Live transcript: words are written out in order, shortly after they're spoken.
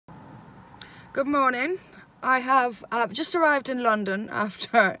Good morning. I have just arrived in London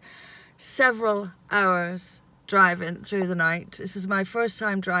after several hours driving through the night. This is my first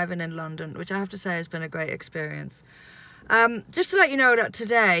time driving in London, which I have to say has been a great experience. Just to let you know that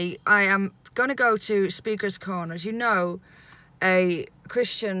today I am going to go to Speaker's Corner. As you know, a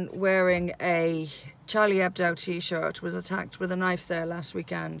Christian wearing a Charlie Hebdo t-shirt was attacked with a knife there last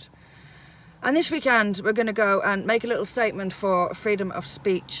weekend. And this weekend we're going to go and make a little statement for freedom of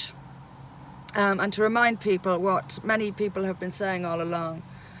speech. And to remind people what many people have been saying all along,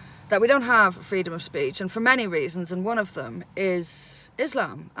 that we don't have freedom of speech, and for many reasons, and one of them is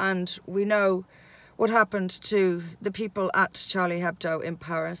Islam. And we know what happened to the people at Charlie Hebdo in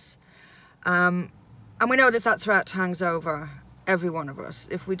Paris. And we know that that threat hangs over every one of us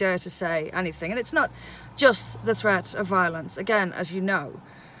if we dare to say anything. And it's not just the threat of violence. Again, as you know,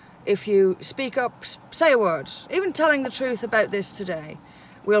 if you speak up, say a word, even telling the truth about this today,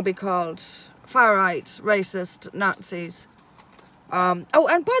 we'll be called far-right, racist, Nazis. Oh,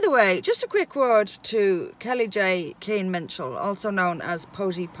 and by the way, just a quick word to Kelly J. Keane-Minchell, also known as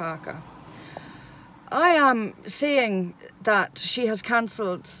Posie Parker. I am seeing that she has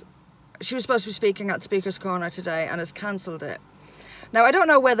cancelled, she was supposed to be speaking at Speaker's Corner today and has cancelled it. Now, I don't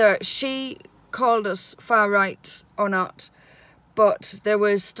know whether she called us far-right or not, but there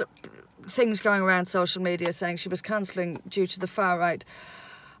was things going around social media saying she was cancelling due to the far-right.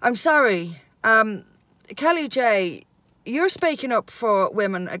 I'm sorry. Kelly J, you're speaking up for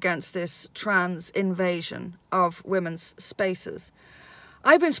women against this trans invasion of women's spaces.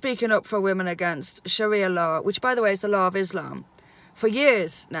 I've been speaking up for women against Sharia law, which, by the way, is the law of Islam, for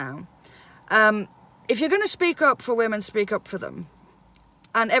years now. If you're going to speak up for women, speak up for them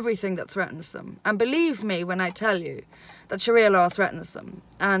and everything that threatens them. And believe me when I tell you that Sharia law threatens them,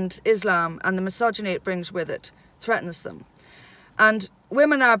 and Islam and the misogyny it brings with it threatens them. And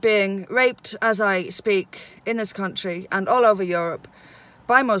women are being raped as I speak in this country and all over Europe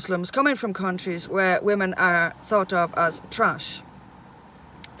by Muslims coming from countries where women are thought of as trash.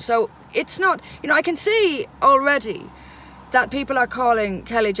 So it's not, you know, I can see already that people are calling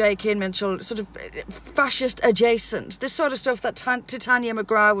Kelly J. Keane-Minchell sort of fascist adjacent, this sort of stuff that Titania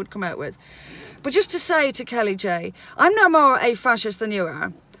McGrath would come out with. But just to say to Kelly J, I'm no more a fascist than you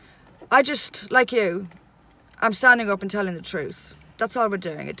are. I just, like you, I'm standing up and telling the truth. That's all we're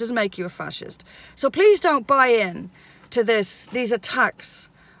doing. It doesn't make you a fascist. So please don't buy in to these attacks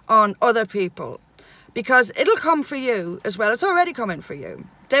on other people, because it'll come for you as well. It's already coming for you.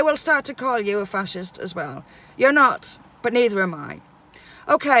 They will start to call you a fascist as well. You're not, but neither am I.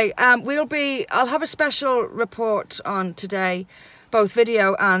 Okay, I'll have a special report on today, both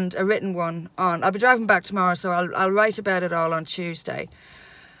video and a written one on. I'll be driving back tomorrow, so I'll write about it all on Tuesday.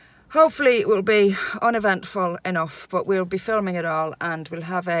 Hopefully it will be uneventful enough, but we'll be filming it all and we'll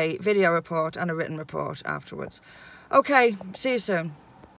have a video report and a written report afterwards. Okay, see you soon.